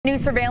New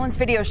surveillance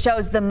video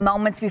shows the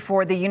moments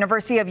before the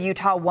University of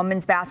Utah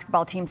women's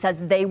basketball team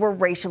says they were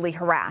racially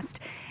harassed.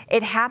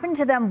 It happened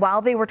to them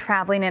while they were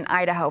traveling in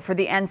Idaho for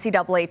the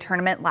NCAA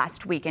tournament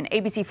last week. And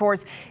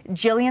ABC4's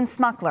Jillian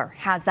Smuckler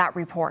has that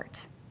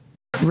report.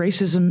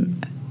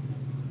 Racism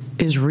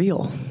is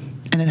real,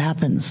 and it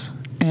happens,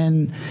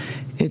 and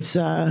it's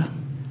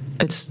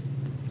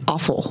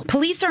awful.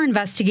 Police are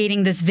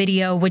investigating this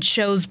video, which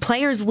shows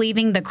players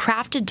leaving the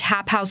Crafted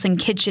Tap House and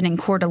Kitchen in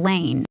Coeur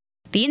d'Alene.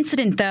 The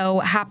incident, though,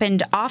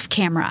 happened off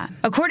camera.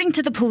 According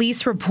to the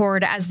police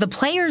report, as the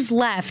players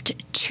left,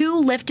 two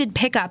lifted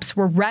pickups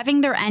were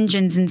revving their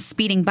engines and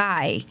speeding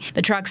by.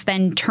 The trucks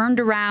then turned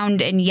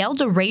around and yelled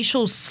a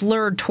racial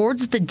slur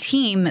towards the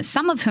team,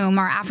 some of whom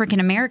are African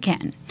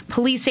American.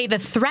 Police say the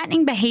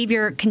threatening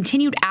behavior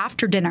continued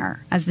after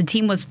dinner as the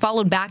team was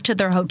followed back to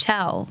their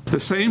hotel. The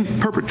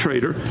same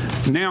perpetrator,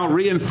 now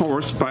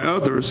reinforced by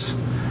others,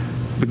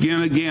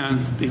 began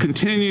again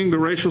continuing the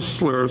racial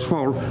slurs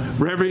while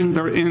revving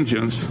their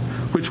engines,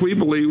 which we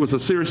believe was a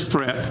serious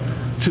threat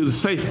to the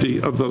safety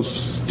of those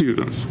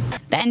students.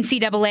 The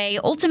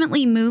NCAA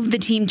ultimately moved the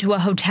team to a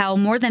hotel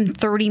more than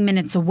 30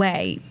 minutes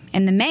away,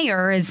 and the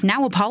mayor is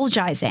now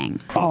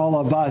apologizing. All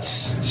of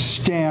us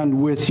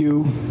stand with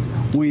you.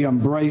 We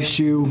embrace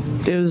you.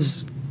 It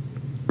was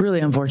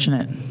really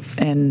unfortunate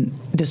and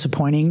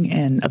disappointing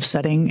and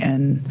upsetting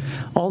and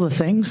all the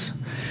things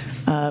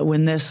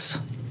when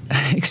this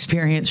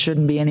experience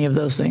shouldn't be any of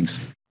those things.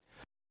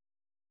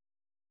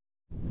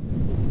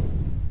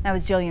 That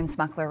was Jillian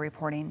Smuckler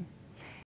reporting.